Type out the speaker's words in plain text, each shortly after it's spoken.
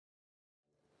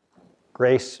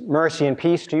Grace, mercy, and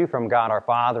peace to you from God our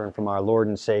Father and from our Lord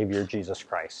and Savior, Jesus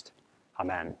Christ.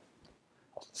 Amen.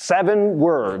 7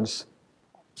 words.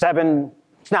 7,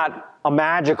 it's not a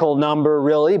magical number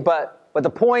really, but the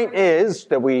point is,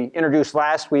 that we introduced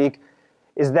last week,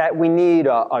 is that we need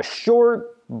a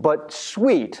short but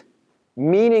sweet,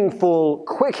 meaningful,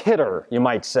 quick hitter, you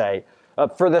might say,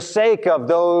 for the sake of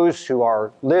those who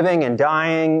are living and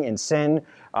dying in sin,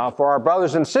 for our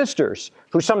brothers and sisters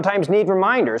who sometimes need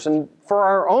reminders, and for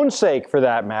our own sake, for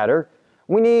that matter.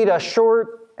 We need a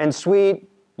short and sweet,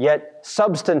 yet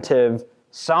substantive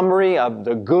summary of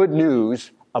the good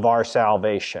news of our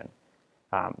salvation.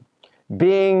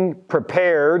 Being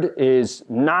prepared is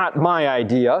not my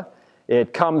idea.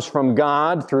 It comes from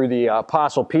God through the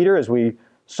Apostle Peter. As we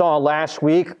saw last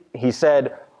week, he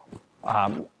said,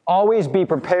 always be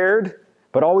prepared,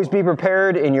 but always be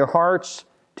prepared in your hearts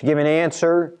to give an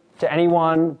answer to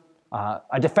anyone,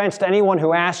 a defense to anyone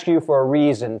who asks you for a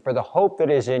reason for the hope that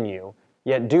is in you,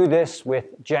 yet do this with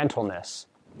gentleness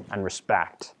and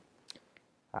respect.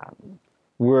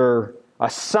 We're a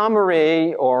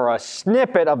summary or a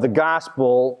snippet of the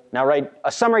gospel. Now, right,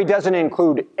 a summary doesn't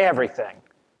include everything.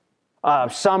 A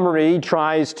summary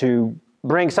tries to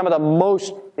bring some of the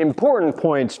most important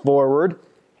points forward,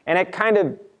 and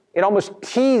it almost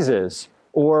teases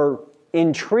or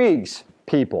intrigues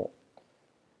people.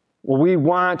 Well, we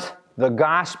want the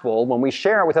gospel, when we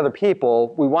share it with other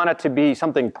people, we want it to be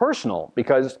something personal,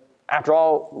 because after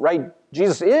all, right,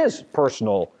 Jesus is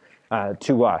personal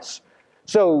to us.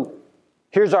 So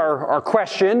here's our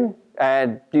question,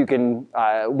 and you can,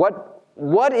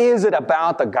 what is it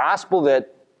about the gospel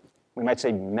that we might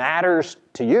say matters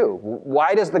to you?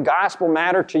 Why does the gospel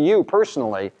matter to you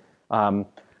personally?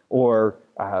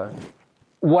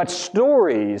 What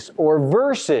stories or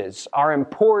verses are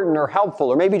important or helpful,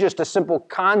 or maybe just a simple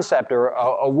concept or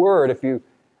a word, if you,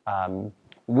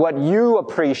 what you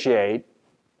appreciate,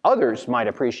 others might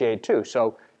appreciate too.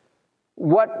 So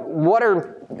what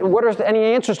are any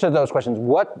answers to those questions?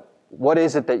 What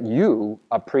is it that you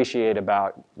appreciate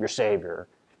about your Savior,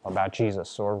 about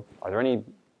Jesus? Or are there any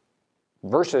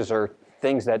verses or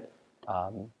things that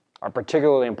are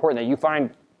particularly important that you find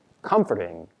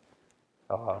comforting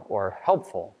or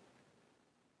helpful?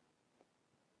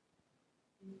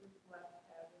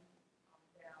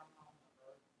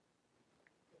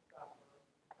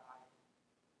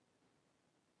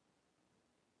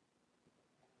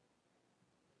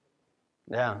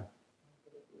 Yeah.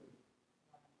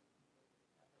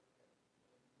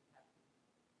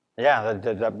 Yeah,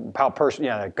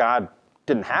 that God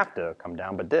didn't have to come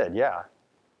down, but did, yeah.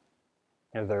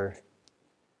 Is there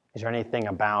anything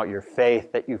about your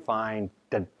faith that you find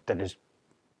that is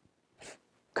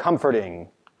comforting?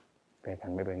 Maybe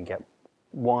we can get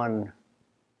one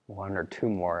or two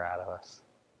more out of us.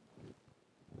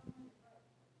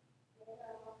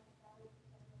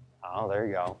 Oh, there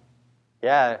you go.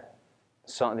 Yeah,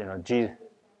 so Jesus.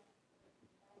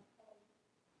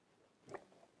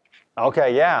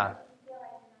 Okay, yeah.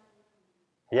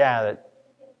 Yeah, that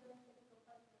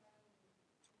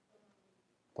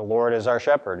the Lord is our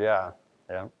shepherd, yeah.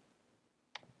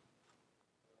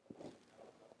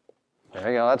 There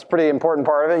you go, that's a pretty important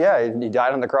part of it. Yeah, he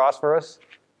died on the cross for us.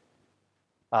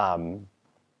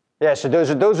 Yeah, so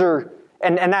those are,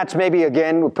 and that's maybe,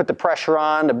 again, we put the pressure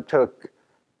on to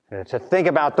think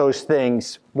about those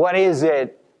things. What is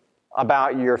it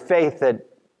about your faith that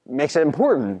makes it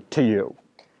important to you?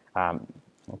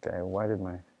 Okay, why did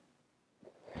my...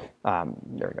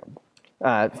 there we go.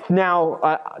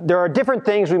 Now, there are different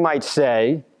things we might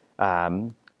say.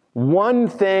 One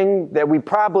thing that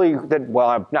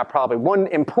one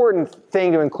important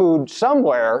thing to include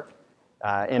somewhere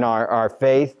in our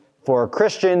faith for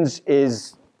Christians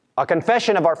is a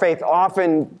confession of our faith.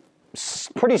 Often,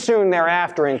 pretty soon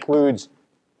thereafter, includes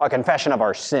a confession of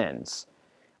our sins.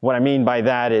 What I mean by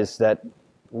that is that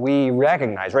we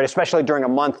recognize, right, especially during a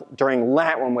month, during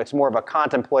Lent, when it's more of a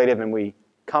contemplative and we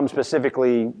come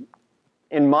specifically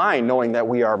in mind, knowing that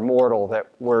we are mortal, that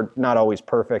we're not always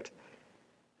perfect.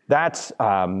 That's,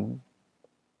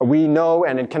 we know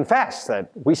and confess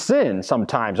that we sin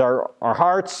sometimes. Our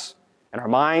hearts and our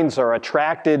minds are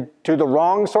attracted to the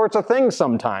wrong sorts of things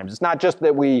sometimes. It's not just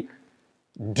that we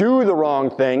do the wrong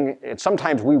thing.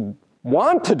 Sometimes we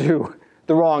want to do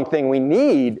the wrong thing. We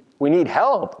need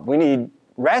help. We need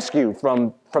rescue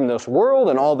from this world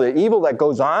and all the evil that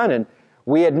goes on. And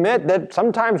we admit that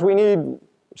sometimes we need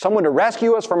someone to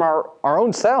rescue us from our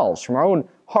own selves, from our own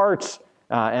hearts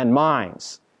and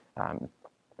minds.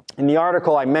 In the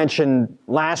article I mentioned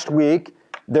last week,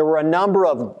 there were a number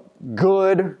of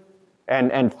good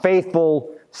and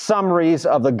faithful summaries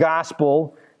of the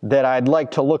gospel that I'd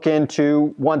like to look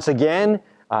into once again.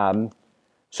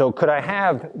 So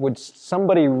would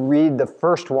somebody read the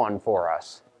first one for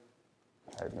us?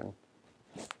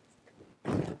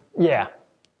 Yeah.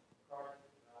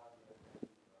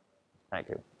 Thank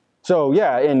you. So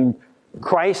yeah, in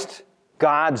Christ,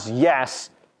 God's yes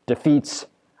defeats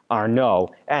our no.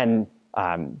 And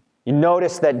you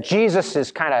notice that Jesus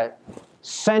is kind of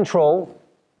central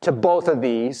to both of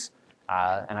these.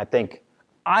 And I think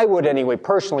I would anyway,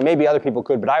 personally, maybe other people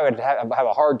could, but I would have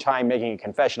a hard time making a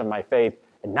confession of my faith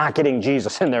and not getting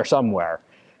Jesus in there somewhere.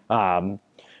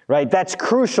 Right? That's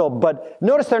crucial, but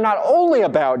notice they're not only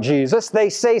about Jesus, they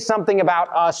say something about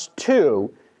us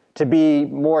too. To be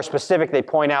more specific, they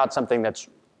point out something that's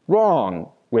wrong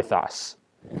with us.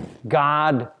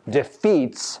 God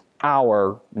defeats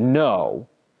our no.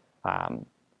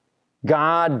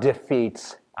 God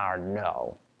defeats our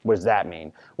no. What does that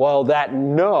mean? Well, that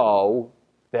no,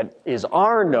 that is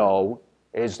our no,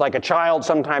 is like a child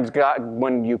sometimes,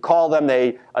 when you call them,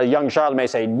 a young child may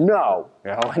say no.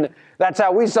 And that's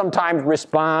how we sometimes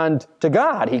respond to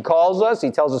God. He calls us, He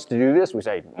tells us to do this, we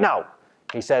say no.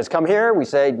 He says, come here, we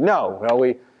say no.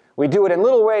 We do it in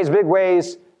little ways, big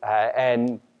ways,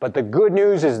 but the good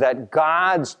news is that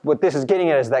what this is getting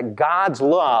at is that God's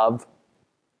love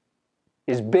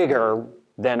is bigger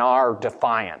than our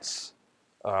defiance.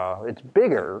 It's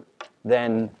bigger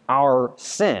than our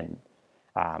sin.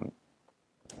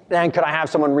 And could I have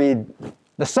someone read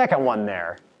the second one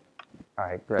there? All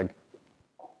right, Greg.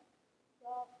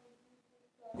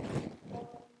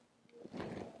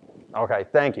 Okay,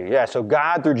 thank you. Yeah, so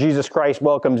God through Jesus Christ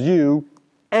welcomes you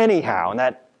anyhow. And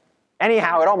that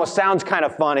anyhow, it almost sounds kind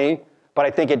of funny, but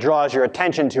I think it draws your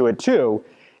attention to it too.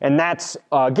 And that's,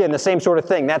 again, the same sort of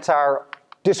thing. That's our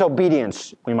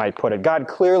disobedience, we might put it. God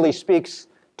clearly speaks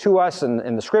to us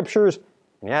in the Scriptures,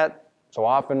 and yet so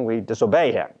often we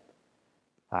disobey Him.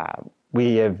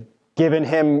 We have given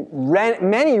Him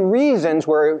many reasons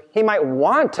where He might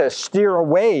want to steer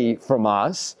away from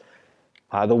us.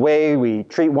 The way we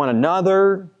treat one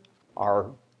another, our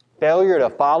failure to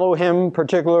follow Him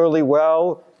particularly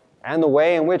well, and the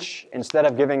way in which, instead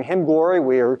of giving Him glory,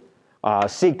 we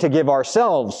seek to give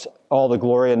ourselves all the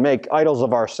glory and make idols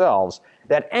of ourselves.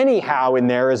 That anyhow in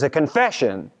there is a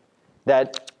confession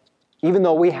that even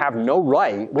though we have no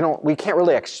right, we can't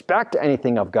really expect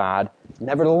anything of God,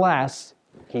 nevertheless,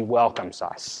 He welcomes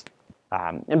us.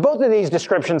 And both of these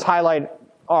descriptions highlight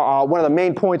one of the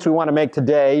main points we want to make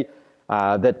today,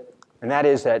 and that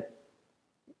is that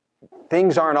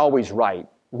things aren't always right.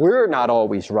 We're not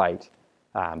always right.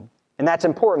 And that's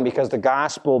important because the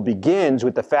gospel begins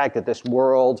with the fact that this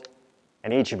world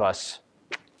and each of us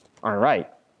aren't right.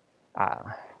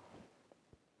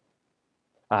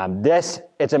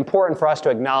 It's important for us to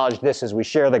acknowledge this as we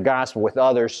share the gospel with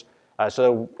others.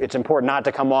 So it's important not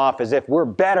to come off as if we're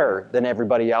better than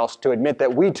everybody else, to admit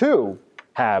that we too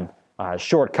have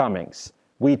shortcomings.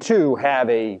 We too have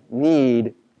a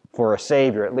need for a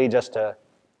Savior. It leads us to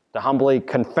humbly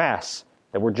confess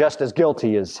that we're just as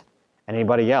guilty as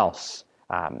anybody else.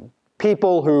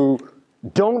 People who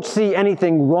don't see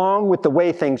anything wrong with the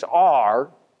way things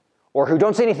are, or who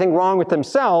don't see anything wrong with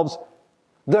themselves,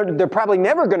 they're probably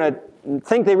never going to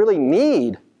think they really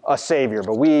need a Savior,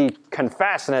 but we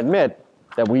confess and admit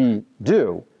that we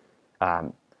do.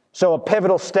 So a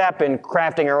pivotal step in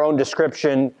crafting our own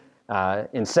description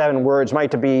in 7 words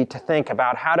might be to think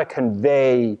about how to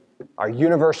convey our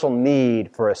universal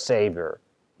need for a Savior.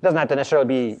 It doesn't have to necessarily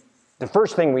be the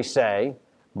first thing we say,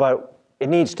 but it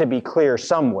needs to be clear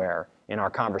somewhere in our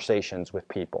conversations with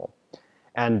people.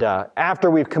 And after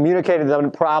we've communicated the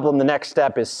problem, the next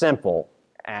step is simple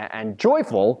and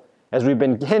joyful. As we've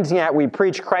been hinting at, we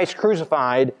preach Christ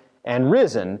crucified and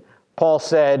risen. Paul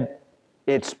said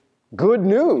it's good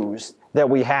news that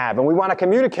we have, and we want to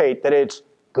communicate that it's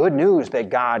good news that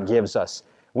God gives us.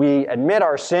 We admit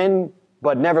our sin,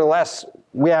 but nevertheless,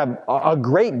 we have a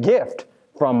great gift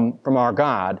from our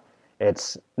God.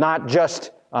 It's not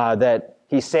just that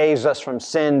He saves us from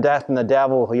sin, death, and the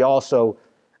devil. He also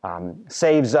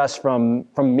saves us from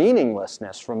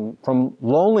meaninglessness, from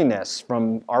loneliness,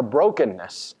 from our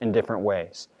brokenness in different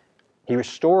ways. He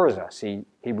restores us. He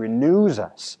renews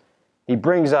us. He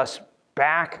brings us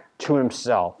back to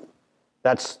Himself.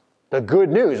 That's the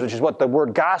good news, which is what the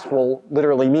word gospel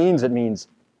literally means. It means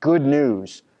good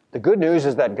news. The good news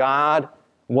is that God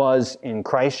was in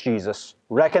Christ Jesus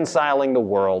reconciling the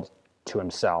world to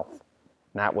Himself. And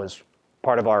that was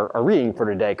part of our reading for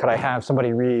today. Could I have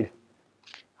somebody read?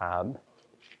 All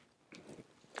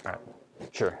right.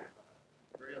 Sure.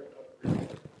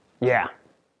 Yeah.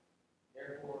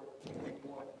 Therefore, we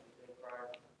want to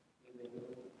Christ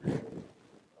in the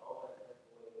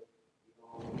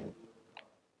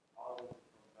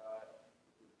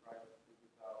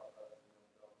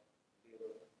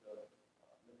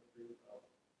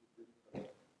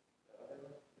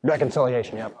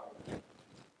Reconciliation, yep.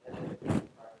 All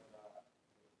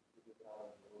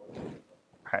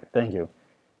right, thank you.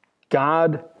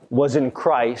 God was in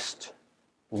Christ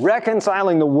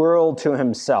reconciling the world to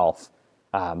himself,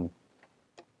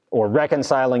 or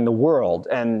reconciling the world.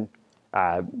 And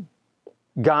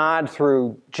God,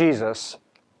 through Jesus,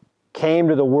 came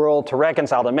to the world to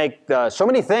reconcile, to make so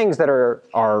many things that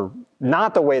are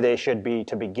not the way they should be,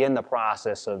 to begin the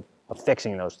process of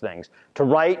fixing those things, to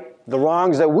right the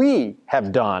wrongs that we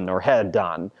have done or had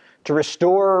done, to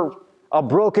restore a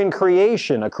broken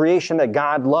creation, a creation that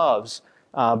God loves,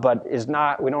 but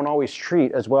we don't always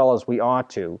treat as well as we ought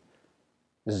to.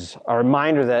 This is a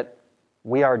reminder that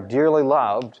we are dearly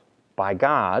loved by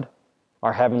God,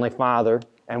 our Heavenly Father,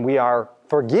 and we are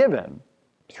forgiven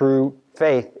through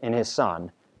faith in His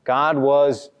Son. God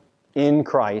was in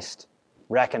Christ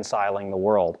reconciling the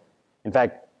world. In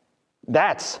fact,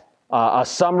 that's a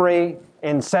summary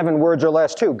in 7 words or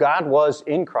less too. God was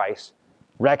in Christ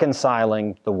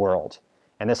reconciling the world.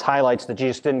 And this highlights that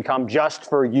Jesus didn't come just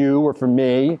for you or for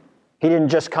me. He didn't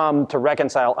just come to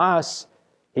reconcile us.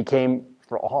 He came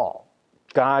for all.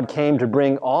 God came to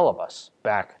bring all of us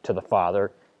back to the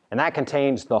Father. And that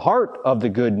contains the heart of the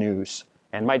good news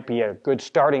and might be a good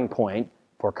starting point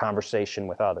for conversation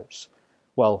with others.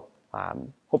 Well,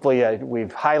 hopefully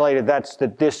we've highlighted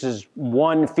that this is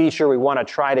one feature we want to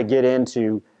try to get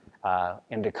into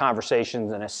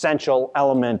conversations, an essential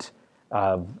element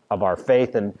of our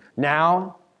faith. And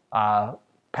now,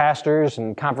 pastors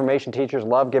and confirmation teachers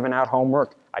love giving out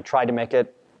homework. I tried to make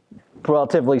it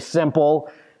relatively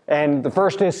simple. And the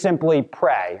first is simply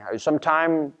pray.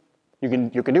 Sometime you can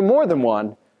do more than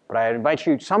one, but I invite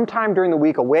you sometime during the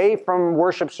week away from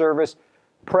worship service,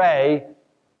 pray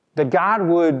that God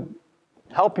would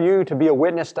help you to be a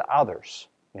witness to others,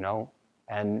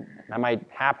 and that might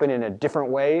happen in different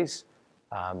ways.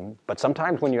 But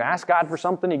sometimes when you ask God for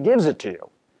something, He gives it to you.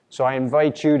 So I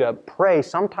invite you to pray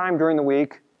sometime during the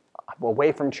week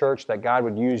away from church that God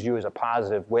would use you as a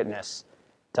positive witness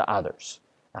to others.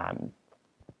 I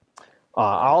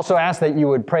also ask that you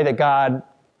would pray that God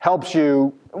helps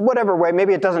you, whatever way.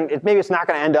 Maybe it's not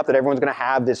going to end up that everyone's going to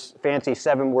have this fancy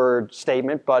 7-word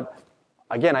statement, but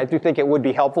again, I do think it would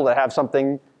be helpful to have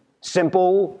something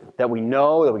simple that we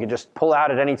know, that we can just pull out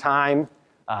at any time,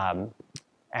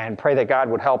 and pray that God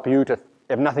would help you to,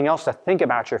 if nothing else, to think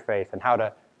about your faith and how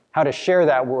to share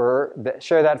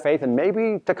that faith, and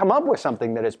maybe to come up with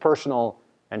something that is personal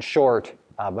and short,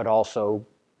 but also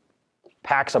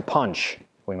packs a punch,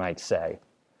 we might say.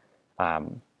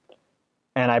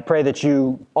 And I pray that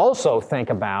you also think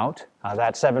about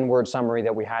that 7-word summary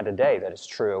that we had today, that is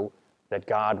true, that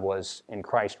God was in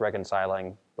Christ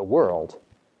reconciling the world.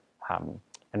 And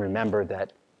remember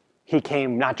that He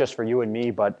came not just for you and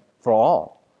me, but for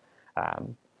all.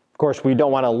 Of course, we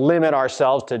don't want to limit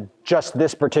ourselves to just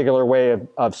this particular way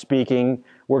of speaking.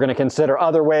 We're going to consider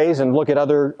other ways and look at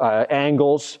other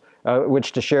angles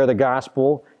which to share the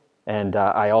gospel. And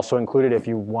I also included, if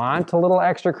you want a little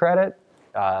extra credit,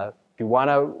 if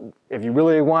you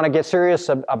really want to get serious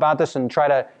about this and try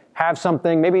to have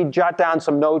something, maybe jot down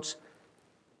some notes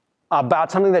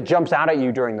about something that jumps out at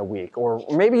you during the week. Or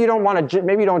maybe you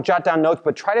don't jot down notes,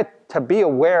 but try to be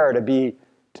aware, to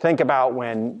think about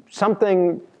when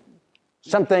something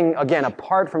again,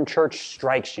 apart from church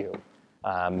strikes you.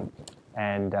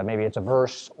 And maybe it's a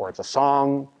verse or it's a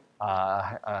song,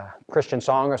 a Christian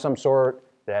song of some sort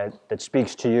that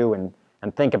speaks to you,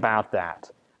 and think about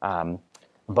that.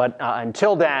 But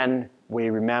until then, we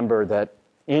remember that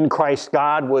in Christ,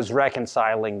 God was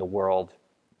reconciling the world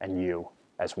and you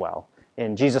as well.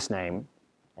 In Jesus' name,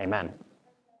 amen.